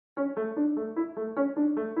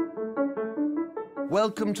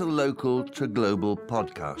Welcome to the Local to Global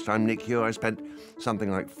podcast. I'm Nick Hewer. I spent something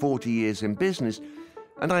like 40 years in business,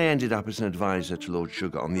 and I ended up as an advisor to Lord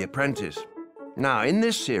Sugar on The Apprentice. Now, in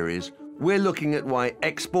this series, we're looking at why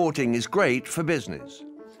exporting is great for business.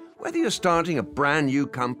 Whether you're starting a brand new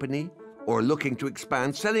company or looking to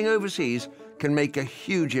expand, selling overseas can make a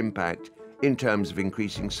huge impact in terms of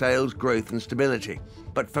increasing sales, growth and stability.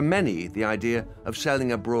 But for many, the idea of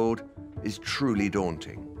selling abroad is truly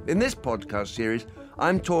daunting. In this podcast series,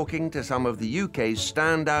 I'm talking to some of the UK's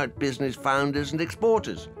standout business founders and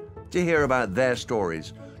exporters to hear about their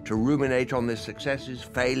stories, to ruminate on their successes,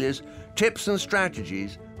 failures, tips and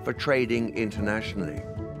strategies for trading internationally.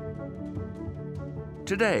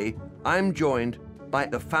 Today, I'm joined by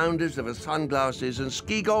the founders of a sunglasses and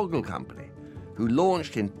ski goggle company who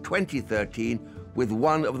launched in 2013 with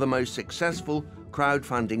one of the most successful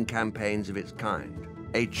crowdfunding campaigns of its kind.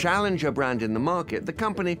 A challenger brand in the market, the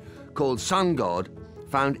company called SunGod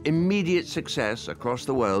found immediate success across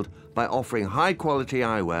the world by offering high-quality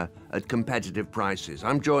eyewear at competitive prices.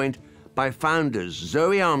 I'm joined by founders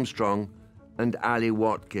Zoe Armstrong and Ali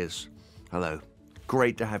Watkiss. Hello.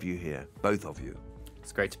 Great to have you here, both of you.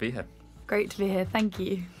 It's great to be here. Great to be here, thank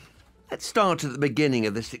you. Let's start at the beginning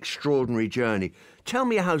of this extraordinary journey. Tell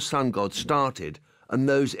me how SunGod started and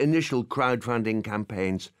those initial crowdfunding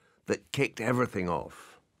campaigns that kicked everything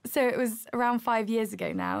off. So it was around 5 years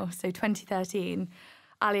ago now, so 2013.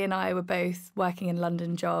 Ali and I were both working in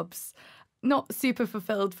London jobs, not super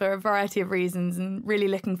fulfilled for a variety of reasons and really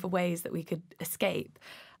looking for ways that we could escape.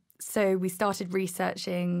 So we started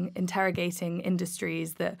researching, interrogating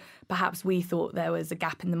industries that perhaps we thought there was a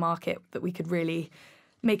gap in the market that we could really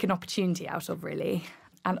make an opportunity out of, really.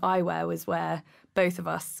 And eyewear was where both of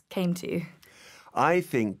us came to. I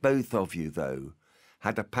think both of you, though,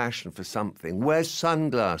 had a passion for something where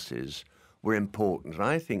sunglasses were important. And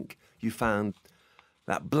I think you found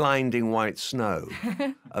that blinding white snow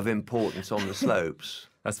of importance on the slopes.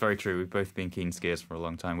 That's very true. We've both been keen skiers for a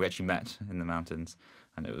long time. We actually met in the mountains,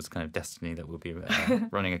 and it was kind of destiny that we'll be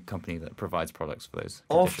running a company that provides products for those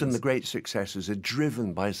conditions. Often the great successes are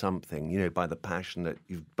driven by something, by the passion that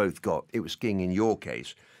you've both got. It was skiing in your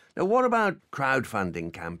case. Now, what about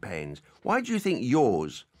crowdfunding campaigns? Why do you think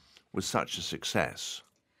yours was such a success?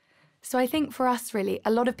 So I think for us, really, a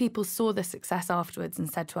lot of people saw the success afterwards and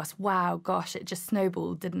said to us, wow, gosh, it just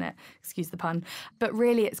snowballed, didn't it? Excuse the pun. But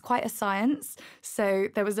really, it's quite a science. So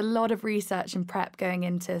there was a lot of research and prep going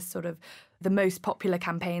into sort of the most popular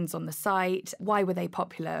campaigns on the site. Why were they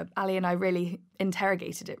popular? Ali and I really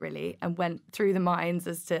interrogated it, really, and went through the minds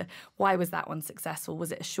as to why was that one successful?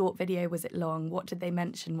 Was it a short video? Was it long? What did they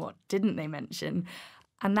mention? What didn't they mention?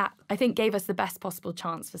 And that, I think, gave us the best possible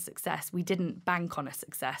chance for success. We didn't bank on a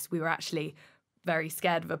success. We were actually very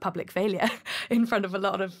scared of a public failure in front of a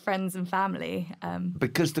lot of friends and family.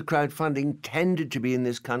 Because the crowdfunding tended to be in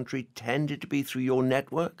this country, tended to be through your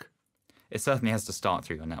network? It certainly has to start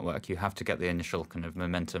through your network. You have to get the initial kind of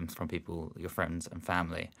momentum from people, your friends and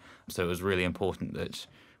family. So it was really important that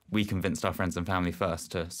we convinced our friends and family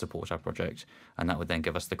first to support our project, and that would then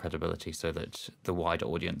give us the credibility so that the wider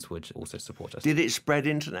audience would also support us. Did it spread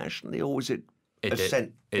internationally, or was it It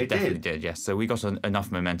definitely did, yes. So we got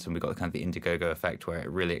enough momentum. We got kind of the Indiegogo effect where it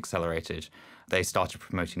really accelerated. They started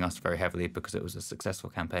promoting us very heavily because it was a successful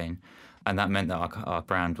campaign, and that meant that our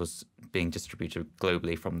brand was being distributed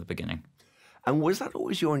globally from the beginning. And was that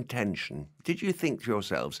always your intention? Did you think to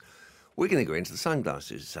yourselves, we're going to go into the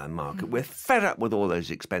sunglasses market. We're fed up with all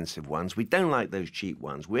those expensive ones. We don't like those cheap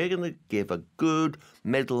ones. We're going to give a good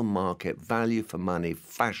middle market, value for money,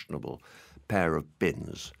 fashionable pair of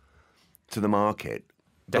bins to the market.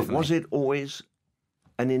 Definitely. But was it always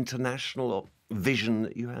an international vision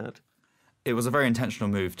that you had? It was a very intentional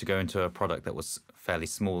move to go into a product that was fairly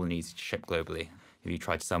small and easy to ship globally. If you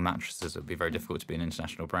tried to sell mattresses, it would be very difficult to be an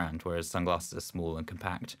international brand, whereas sunglasses are small and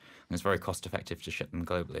compact, and it's very cost-effective to ship them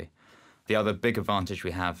globally. The other big advantage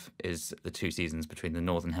we have is the 2 seasons between the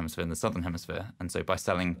Northern Hemisphere and the Southern Hemisphere. And so by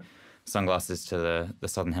selling sunglasses to the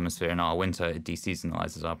Southern Hemisphere in our winter, it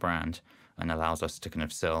deseasonalizes our brand and allows us to kind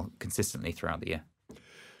of sell consistently throughout the year.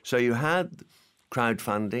 So you had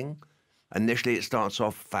crowdfunding. Initially, it starts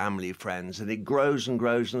off family, friends, and it grows and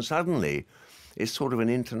grows, and suddenly it's sort of an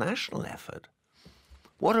international effort.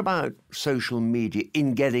 What about social media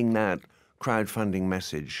in getting that crowdfunding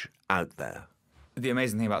message out there? The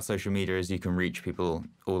amazing thing about social media is you can reach people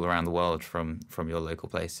all around the world from your local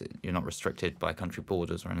place. You're not restricted by country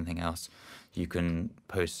borders or anything else. You can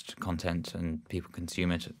post content and people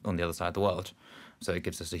consume it on the other side of the world. So it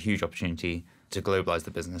gives us a huge opportunity to globalize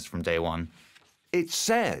the business from day one. It's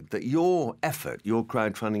said that your effort, your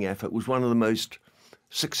crowdfunding effort, was one of the most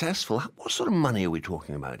successful. What sort of money are we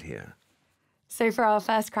talking about here? So for our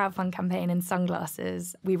first crowdfund campaign in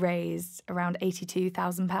sunglasses, we raised around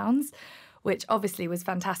 £82,000, which obviously was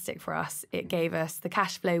fantastic for us. It gave us the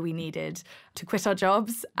cash flow we needed to quit our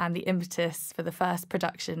jobs and the impetus for the first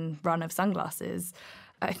production run of sunglasses.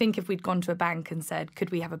 I think if we'd gone to a bank and said,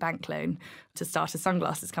 could we have a bank loan to start a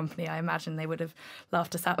sunglasses company, I imagine they would have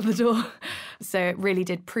laughed us out of the door. So it really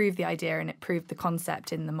did prove the idea and it proved the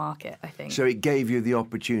concept in the market, I think. So it gave you the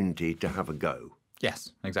opportunity to have a go.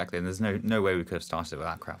 Yes, exactly. And there's no way we could have started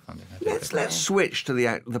without crowdfunding. Let's switch to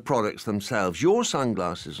the products themselves. Your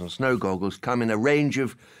sunglasses and snow goggles come in a range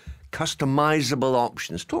of customizable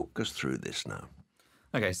options. Talk us through this now.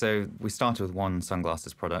 Okay, so we started with one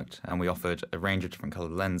sunglasses product and we offered a range of different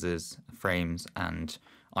coloured lenses, frames and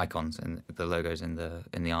icons and the logos in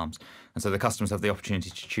the arms. And so the customers have the opportunity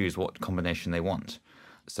to choose what combination they want.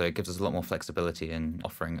 So it gives us a lot more flexibility in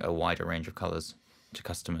offering a wider range of colours to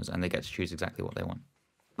customers and they get to choose exactly what they want.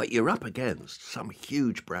 But you're up against some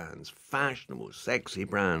huge brands, fashionable, sexy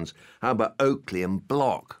brands. How about Oakley and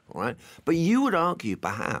Block, all right? But you would argue,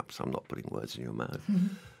 perhaps, I'm not putting words in your mouth,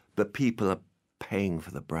 that people are paying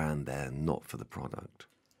for the brand there, not for the product.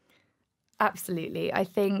 Absolutely. I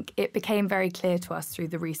think it became very clear to us through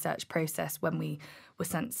the research process when we were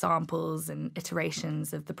sent samples and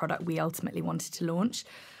iterations of the product we ultimately wanted to launch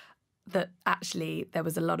that actually there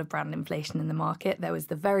was a lot of brand inflation in the market. There was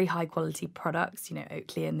the very high quality products, you know,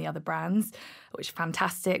 Oakley and the other brands, which are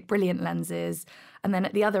fantastic, brilliant lenses. And then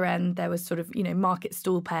at the other end, there was sort of, you know, market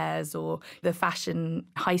stall pairs or the fashion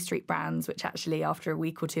high street brands, which actually after a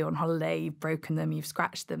week or two on holiday, you've broken them, you've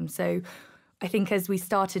scratched them. So I think as we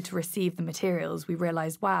started to receive the materials, we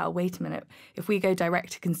realised, wow, wait a minute, if we go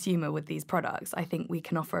direct to consumer with these products, I think we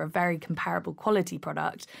can offer a very comparable quality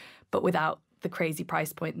product, but without the crazy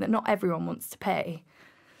price point that not everyone wants to pay.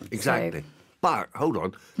 Exactly. So, but hold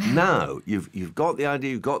on. Now you've got the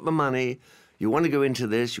idea, you've got the money, you want to go into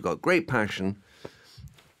this, you've got great passion.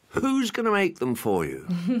 Who's going to make them for you?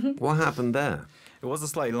 What happened there? It was a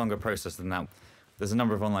slightly longer process than that. There's a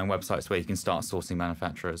number of online websites where you can start sourcing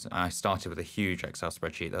manufacturers. I started with a huge Excel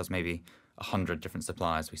spreadsheet. There was maybe 100 different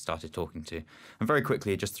suppliers we started talking to. And very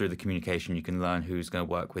quickly, just through the communication, you can learn who's going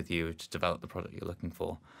to work with you to develop the product you're looking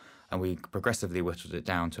for. And we progressively whittled it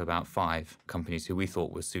down to about 5 companies who we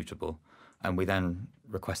thought were suitable. And we then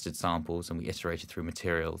requested samples and we iterated through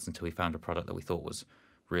materials until we found a product that we thought was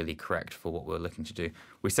really correct for what we were looking to do.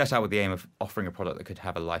 We set out with the aim of offering a product that could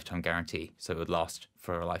have a lifetime guarantee, so it would last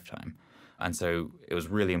for a lifetime. And so it was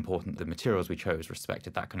really important the materials we chose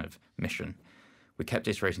respected that kind of mission. We kept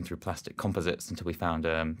iterating through plastic composites until we found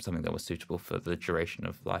something that was suitable for the duration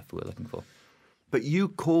of life we were looking for. But you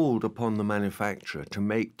called upon the manufacturer to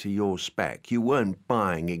make to your spec. You weren't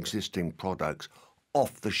buying existing products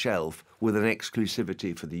off the shelf with an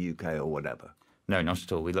exclusivity for the UK or whatever. No, not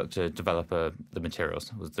at all. We looked to develop the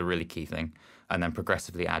materials, was the really key thing, and then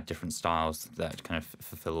progressively add different styles that kind of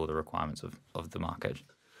fulfill all the requirements of the market.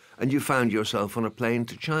 And you found yourself on a plane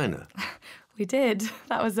to China. we did.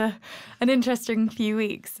 That was an interesting few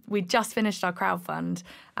weeks. We just finished our crowdfund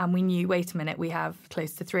and we knew, wait a minute, we have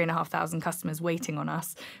close to 3,500 customers waiting on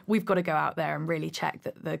us. We've got to go out there and really check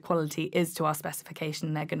that the quality is to our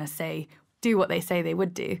specification. They're going to do what they say they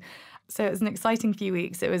would do. So it was an exciting few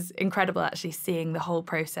weeks. It was incredible actually seeing the whole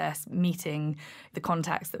process, meeting the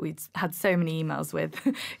contacts that we'd had so many emails with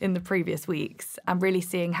in the previous weeks and really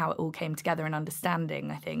seeing how it all came together and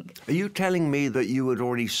understanding, I think. Are you telling me that you had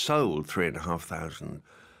already sold 3,500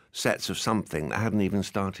 sets of something that hadn't even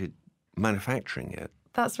started manufacturing yet?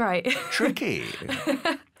 That's right. Tricky.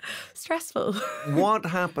 Stressful. What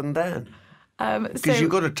happened then? Because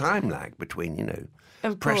you've got a time lag between,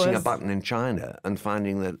 pressing a button in China and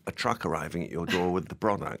finding a truck arriving at your door with the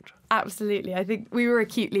product. Absolutely. I think we were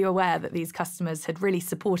acutely aware that these customers had really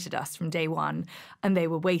supported us from day one and they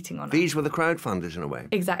were waiting on us. These were the crowdfunders in a way?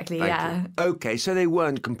 Exactly, Thank yeah. you. OK, so they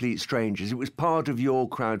weren't complete strangers. It was part of your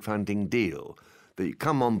crowdfunding deal that you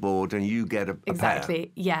come on board and you get a Exactly,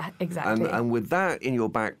 pair. yeah, exactly. And with that in your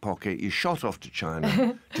back pocket, you shot off to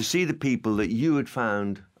China to see the people that you had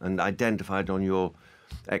found and identified on your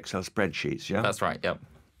Excel spreadsheets, yeah? That's right, yep.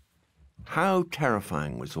 How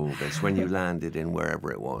terrifying was all this when you landed in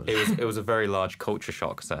wherever it was? It was a very large culture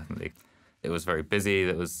shock, certainly. It was very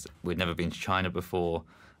busy. We'd never been to China before.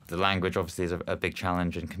 The language obviously is a big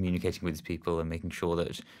challenge in communicating with these people and making sure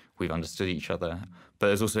that we've understood each other. But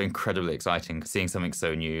it was also incredibly exciting seeing something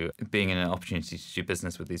so new, being in an opportunity to do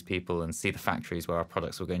business with these people and see the factories where our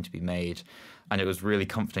products were going to be made. And it was really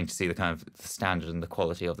comforting to see the kind of the standard and the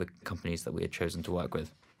quality of the companies that we had chosen to work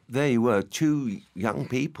with. there you were, two young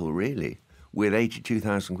people, really, with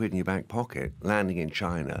 82,000 quid in your back pocket, landing in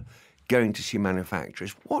China, going to see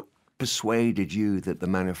manufacturers. What persuaded you that the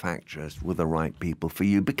manufacturers were the right people for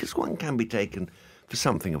you? Because one can be taken for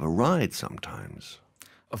something of a ride sometimes.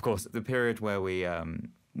 Of course, the period where we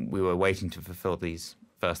were waiting to fulfill these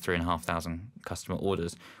first 3,500 customer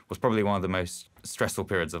orders was probably one of the most stressful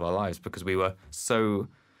periods of our lives, because we were so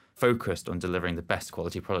focused on delivering the best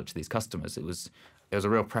quality product to these customers. It was a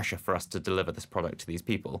real pressure for us to deliver this product to these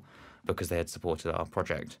people because they had supported our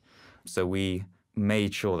project. So we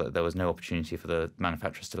made sure that there was no opportunity for the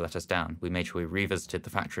manufacturers to let us down. We made sure we revisited the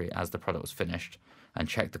factory as the product was finished and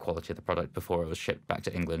checked the quality of the product before it was shipped back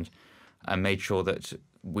to England, and made sure that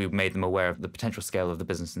we made them aware of the potential scale of the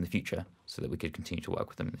business in the future so that we could continue to work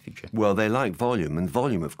with them in the future. Well, they like volume, and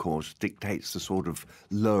volume, of course, dictates the sort of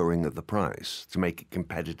lowering of the price to make it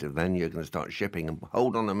competitive. Then you're going to start shipping. And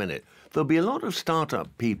hold on a minute. There'll be a lot of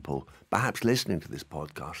startup people perhaps listening to this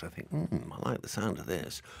podcast. I think, I like the sound of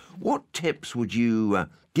this. What tips would you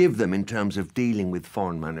give them in terms of dealing with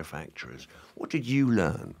foreign manufacturers? What did you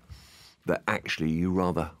learn that actually you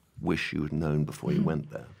rather wish you had known before you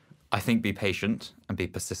went there? I think be patient and be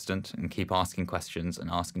persistent and keep asking questions, and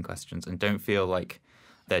don't feel like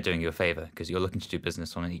they're doing you a favour, because you're looking to do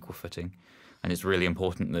business on an equal footing, and it's really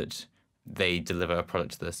important that they deliver a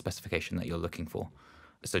product to the specification that you're looking for.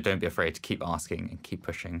 So don't be afraid to keep asking and keep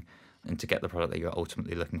pushing and to get the product that you're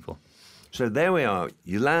ultimately looking for. So there we are.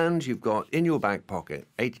 You land, you've got in your back pocket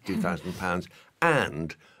 £82,000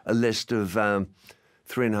 and a list of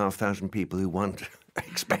 3,500 people who want...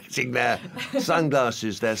 expecting their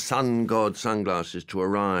sunglasses, their SunGod sunglasses to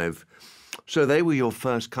arrive. So they were your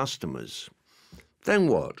first customers. Then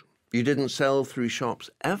what? You didn't sell through shops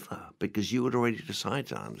ever because you had already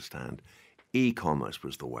decided, I understand, e-commerce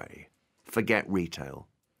was the way. Forget retail.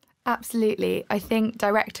 Absolutely. I think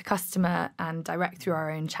direct to customer and direct through our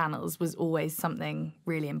own channels was always something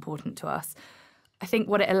really important to us. I think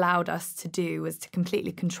what it allowed us to do was to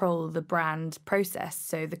completely control the brand process.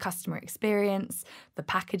 So the customer experience, the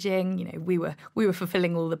packaging, we were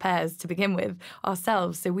fulfilling all the pairs to begin with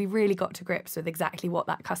ourselves. So we really got to grips with exactly what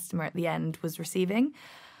that customer at the end was receiving.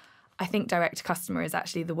 I think direct to customer is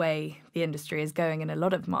actually the way the industry is going in a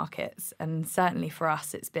lot of markets. And certainly for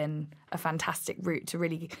us, it's been a fantastic route to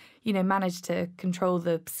really, manage to control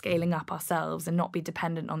the scaling up ourselves and not be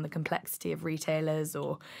dependent on the complexity of retailers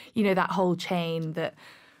or, that whole chain that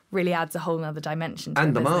really adds a whole other dimension to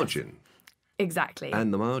and the the business. margin. Exactly.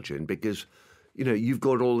 And the margin, because, you've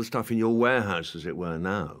got all the stuff in your warehouse, as it were,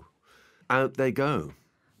 now. Out they go.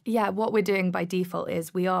 Yeah, what we're doing by default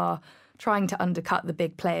is we are trying to undercut the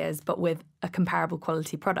big players, but with a comparable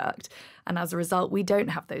quality product. And as a result, we don't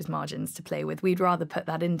have those margins to play with. We'd rather put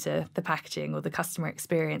that into the packaging or the customer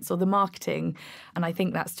experience or the marketing. And I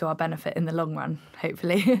think that's to our benefit in the long run,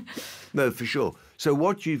 hopefully. No, for sure. So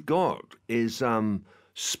what you've got is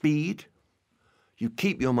speed. You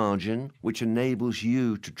keep your margin, which enables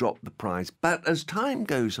you to drop the price. But as time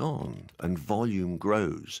goes on and volume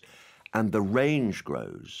grows and the range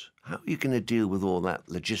grows, how are you going to deal with all that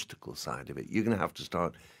logistical side of it? You're going to have to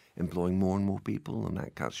start employing more and more people, and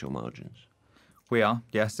that cuts your margins. We are,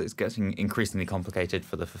 yes. It's getting increasingly complicated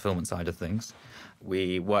for the fulfillment side of things.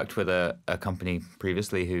 We worked with a company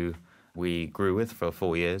previously who we grew with for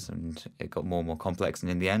 4 years, and it got more and more complex.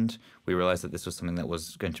 And in the end, we realized that this was something that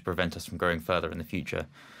was going to prevent us from growing further in the future.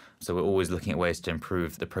 So we're always looking at ways to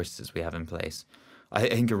improve the processes we have in place. I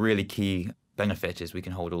think a really key benefit is we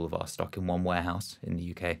can hold all of our stock in one warehouse in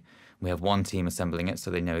the UK. We have one team assembling it,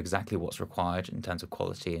 so they know exactly what's required in terms of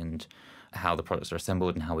quality and how the products are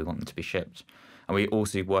assembled and how we want them to be shipped. And we're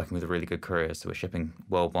also working with a really good courier, so we're shipping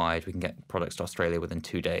worldwide. We can get products to Australia within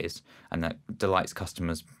 2 days, and that delights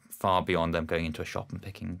customers far beyond them going into a shop and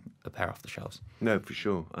picking a pair off the shelves. No, for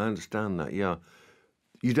sure. I understand that, yeah.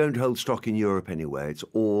 You don't hold stock in Europe anyway. It's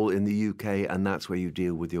all in the UK, and that's where you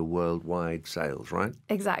deal with your worldwide sales, right?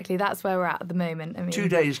 Exactly. That's where we're at the moment. I mean, 2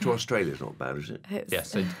 days to Australia is not bad, is it?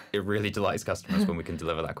 Yes, so it really delights customers when we can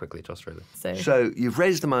deliver that quickly to Australia. So you've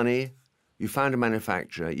raised the money, you found a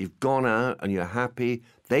manufacturer, you've gone out and you're happy,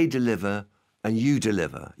 they deliver, and you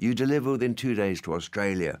deliver. You deliver within 2 days to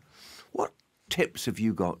Australia. What tips have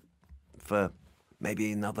you got for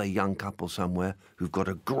maybe another young couple somewhere who've got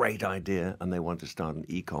a great idea and they want to start an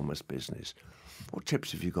e-commerce business? What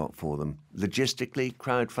tips have you got for them? Logistically,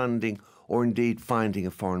 crowdfunding, or indeed finding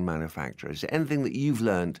a foreign manufacturer? Is there anything that you've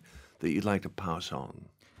learned that you'd like to pass on?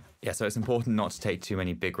 Yeah, so it's important not to take too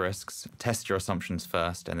many big risks. Test your assumptions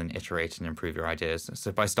first and then iterate and improve your ideas.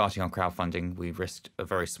 So by starting on crowdfunding, we risked a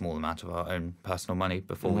very small amount of our own personal money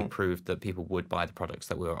before we proved that people would buy the products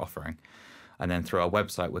that we were offering. And then through our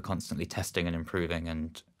website, we're constantly testing and improving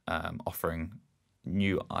and offering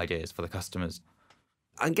new ideas for the customers.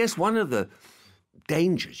 I guess one of the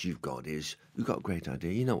dangers you've got is you've got a great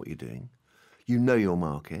idea, you know what you're doing, you know your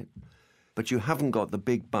market, but you haven't got the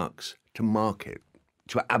big bucks to market,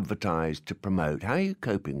 to advertise, to promote. How are you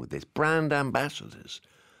coping with this? Brand ambassadors,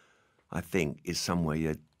 I think, is somewhere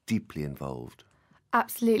you're deeply involved.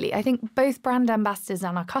 Absolutely. I think both brand ambassadors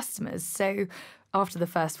and our customers. So after the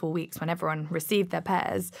first 4 weeks, when everyone received their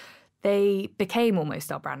pairs, they became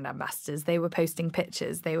almost our brand ambassadors. They were posting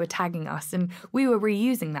pictures, they were tagging us, and we were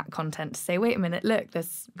reusing that content to say, wait a minute, look,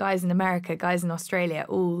 there's guys in America, guys in Australia,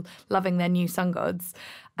 all loving their new SunGods.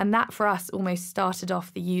 And that for us almost started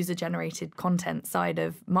off the user-generated content side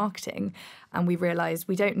of marketing. And we realised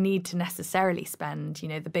we don't need to necessarily spend,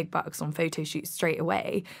 the big bucks on photo shoots straight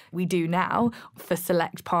away. We do now for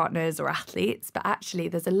select partners or athletes, but actually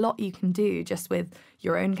there's a lot you can do just with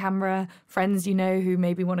your own camera, friends who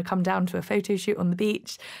maybe want to come down to a photo shoot on the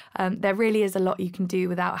beach. There really is a lot you can do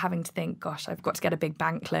without having to think, gosh, I've got to get a big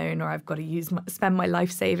bank loan or I've got to spend my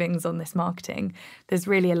life savings on this marketing. There's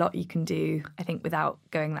really a lot you can do, I think, without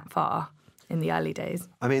going that far in the early days.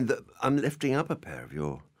 I mean, I'm lifting up a pair of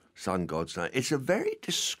your SunGods now. It's a very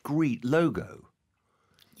discreet logo.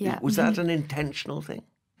 Yeah. Was that an intentional thing?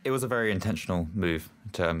 It was a very intentional move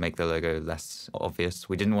to make the logo less obvious.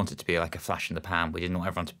 We didn't want it to be like a flash in the pan. We didn't want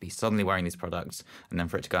everyone to be suddenly wearing these products and then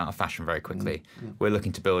for it to go out of fashion very quickly. We're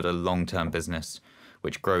looking to build a long-term business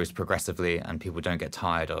which grows progressively and people don't get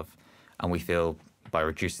tired of. And we feel by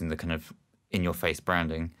reducing the kind of in-your-face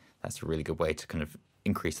branding, that's a really good way to kind of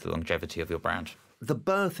increase the longevity of your brand. The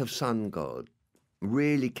birth of SunGod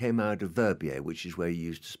really came out of Verbier, which is where you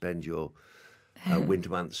used to spend your winter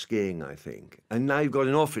months skiing, I think. And now you've got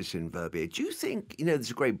an office in Verbier. Do you think, there's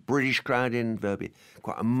a great British crowd in Verbier,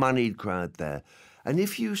 quite a moneyed crowd there. And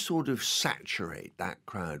if you sort of saturate that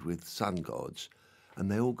crowd with SunGods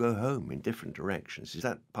and they all go home in different directions, is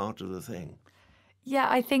that part of the thing? Yeah,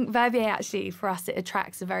 I think Verbier actually, for us, it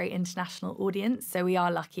attracts a very international audience. So we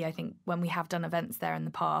are lucky, I think, when we have done events there in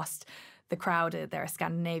the past, the crowd, there are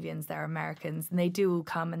Scandinavians, there are Americans, and they do all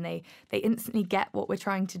come and they instantly get what we're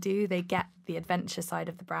trying to do. They get the adventure side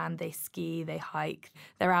of the brand. They ski, they hike,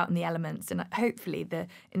 they're out in the elements. And hopefully the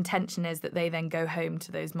intention is that they then go home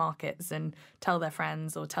to those markets and tell their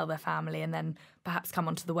friends or tell their family and then perhaps come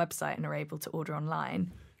onto the website and are able to order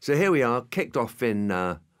online. So here we are, kicked off in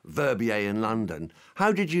Verbier in London.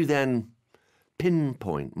 How did you then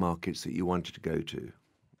pinpoint markets that you wanted to go to?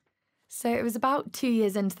 So it was about 2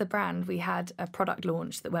 years into the brand, we had a product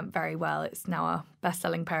launch that went very well. It's now our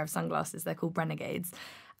best-selling pair of sunglasses. They're called Renegades.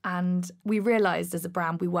 And we realised as a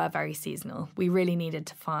brand we were very seasonal. We really needed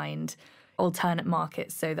to find alternate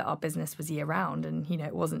markets so that our business was year-round. And,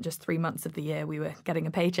 it wasn't just 3 months of the year we were getting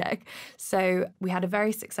a paycheck. So we had a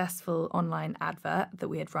very successful online advert that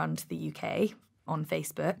we had run to the UK on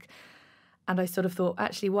Facebook. And I sort of thought,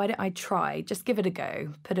 actually, why don't I try, just give it a go,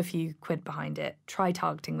 put a few quid behind it, try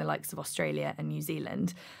targeting the likes of Australia and New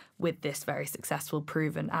Zealand with this very successful,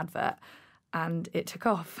 proven advert. And it took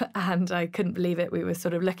off. And I couldn't believe it. We were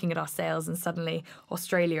sort of looking at our sales and suddenly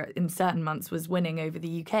Australia in certain months was winning over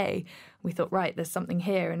the UK. We thought, right, there's something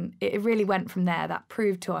here. And it really went from there. That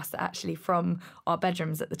proved to us that actually from our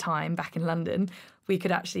bedrooms at the time back in London, we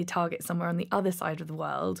could actually target somewhere on the other side of the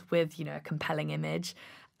world with, a compelling image.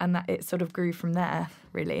 And that it sort of grew from there,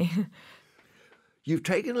 really. You've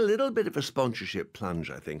taken a little bit of a sponsorship plunge,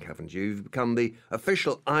 I think, haven't you? You've become the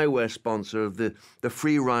official eyewear sponsor of the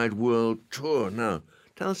Freeride World Tour. Now,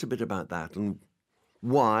 tell us a bit about that and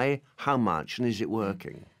why, how much, and is it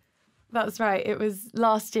working? That's right. It was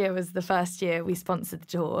last year was the first year we sponsored the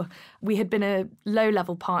tour. We had been a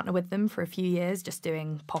low-level partner with them for a few years, just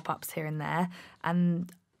doing pop-ups here and there.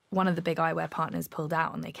 And one of the big eyewear partners pulled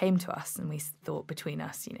out and they came to us and we thought between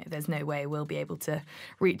us, there's no way we'll be able to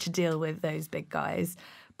reach a deal with those big guys.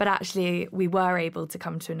 But actually, we were able to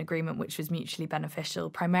come to an agreement which was mutually beneficial,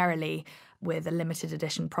 primarily with a limited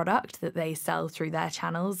edition product that they sell through their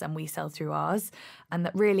channels and we sell through ours. And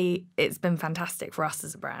that really, it's been fantastic for us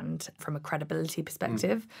as a brand from a credibility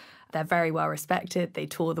perspective. They're very well respected. They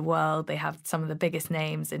tour the world. They have some of the biggest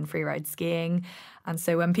names in freeride skiing. And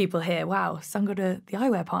so when people hear, wow, SunGod are the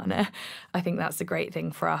eyewear partner, I think that's a great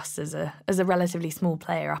thing for us as a relatively small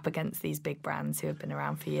player up against these big brands who have been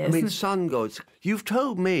around for years. I mean, SunGods, you've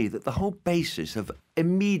told me that the whole basis of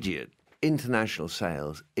immediate international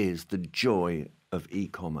sales is the joy of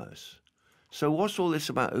e-commerce. So what's all this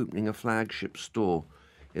about opening a flagship store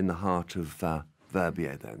in the heart of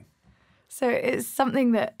Verbier then? So it's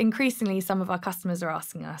something that increasingly some of our customers are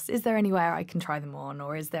asking us, is there anywhere I can try them on?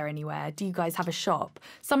 Or is there anywhere, do you guys have a shop?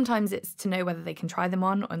 Sometimes it's to know whether they can try them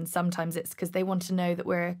on, and sometimes it's because they want to know that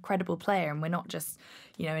we're a credible player and we're not just,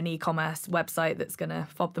 an e-commerce website that's going to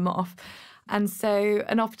fob them off. And so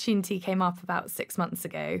an opportunity came up about 6 months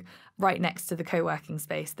ago, right next to the co-working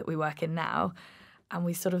space that we work in now. And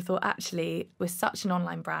we sort of thought, actually, we're such an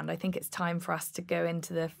online brand, I think it's time for us to go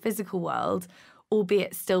into the physical world,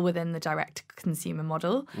 albeit still within the direct-to-consumer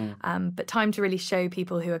model, but time to really show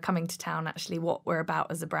people who are coming to town actually what we're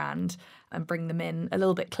about as a brand and bring them in a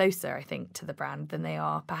little bit closer, I think, to the brand than they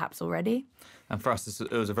are perhaps already. And for us,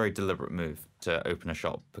 it was a very deliberate move to open a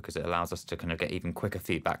shop because it allows us to kind of get even quicker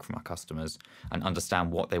feedback from our customers and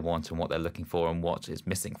understand what they want and what they're looking for and what is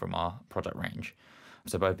missing from our product range.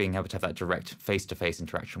 So by being able to have that direct face-to-face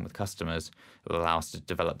interaction with customers, it will allow us to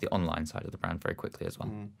develop the online side of the brand very quickly as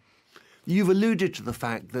well. You've alluded to the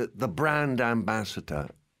fact that the brand ambassador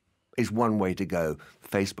is one way to go.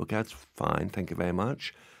 Facebook ads, fine, thank you very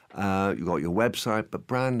much. You've got your website, but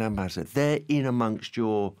brand ambassador, they're in amongst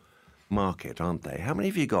your market, aren't they? How many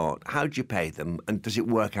have you got? How do you pay them? And does it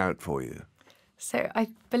work out for you? So I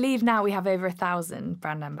believe now we have over 1,000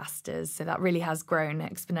 brand ambassadors. So that really has grown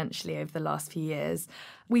exponentially over the last few years.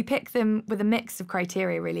 We pick them with a mix of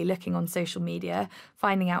criteria, really looking on social media,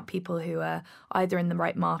 finding out people who are either in the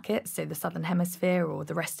right market, so the Southern Hemisphere or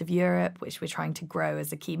the rest of Europe, which we're trying to grow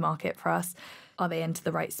as a key market for us. Are they into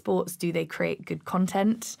the right sports? Do they create good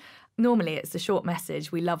content? Normally, it's a short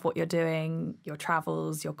message. We love what you're doing, your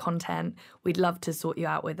travels, your content. We'd love to sort you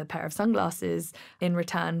out with a pair of sunglasses in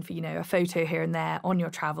return for, a photo here and there on your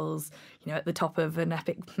travels, at the top of an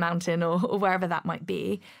epic mountain or wherever that might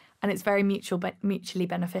be. And it's very mutually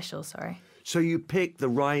beneficial, So you pick the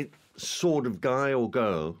right sort of guy or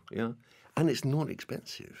girl, yeah? And it's not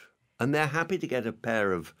expensive. And they're happy to get a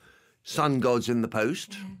pair of SunGods in the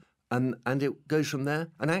post. And it goes from there.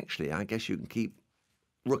 And actually, I guess you can keep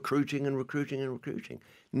recruiting and recruiting and recruiting.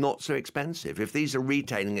 Not so expensive. If these are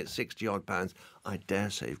retailing at 60 odd pounds, I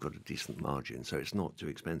dare say you've got a decent margin, so it's not too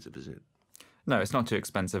expensive, is it? No, it's not too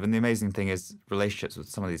expensive. And the amazing thing is relationships with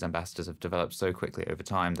some of these ambassadors have developed so quickly over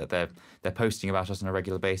time that they're posting about us on a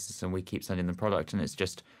regular basis and we keep sending them product. And it's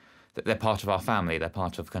just that they're part of our family. They're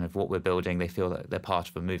part of kind of what we're building. They feel that they're part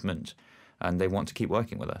of a movement and they want to keep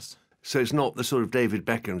working with us. So it's not the sort of David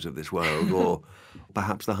Beckhams of this world or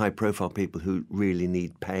perhaps the high-profile people who really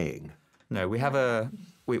need paying. No, we have a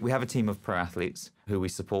team of pro athletes who we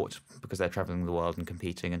support because they're travelling the world and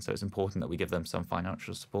competing, and so it's important that we give them some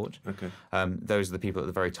financial support. Okay. Those are the people at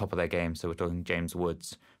the very top of their game. So we're talking James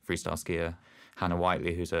Woods, freestyle skier, Hannah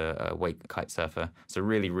Whiteley, who's a wake kite surfer. So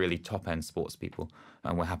really, really top-end sports people,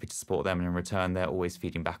 and we're happy to support them. And in return, they're always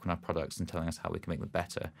feeding back on our products and telling us how we can make them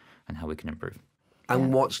better and how we can improve.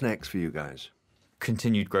 And what's next for you guys?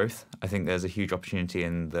 Continued growth. I think there's a huge opportunity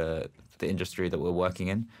in the industry that we're working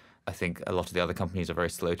in. I think a lot of the other companies are very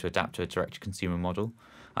slow to adapt to a direct-to-consumer model.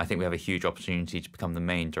 I think we have a huge opportunity to become the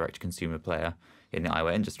main direct-to-consumer player in the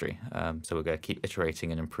eyewear industry. So we're going to keep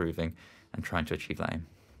iterating and improving and trying to achieve that aim.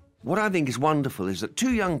 What I think is wonderful is that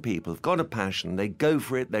two young people have got a passion, they go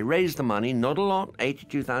for it, they raise the money, not a lot,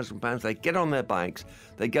 £82,000, they get on their bikes,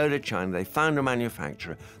 they go to China, they found a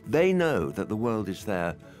manufacturer. They know that the world is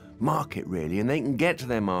their market, really, and they can get to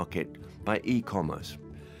their market by e-commerce.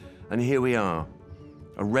 And here we are,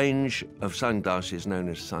 a range of sunglasses known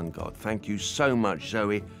as SunGod. Thank you so much,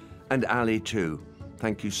 Zoe, and Ali too.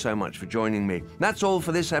 Thank you so much for joining me. That's all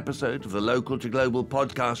for this episode of the Local to Global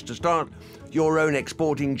podcast. To start your own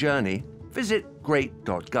exporting journey, visit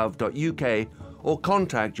great.gov.uk or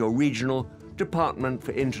contact your regional Department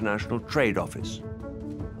for International Trade office.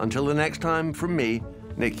 Until the next time, from me,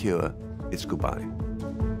 Nick Hewer, it's goodbye.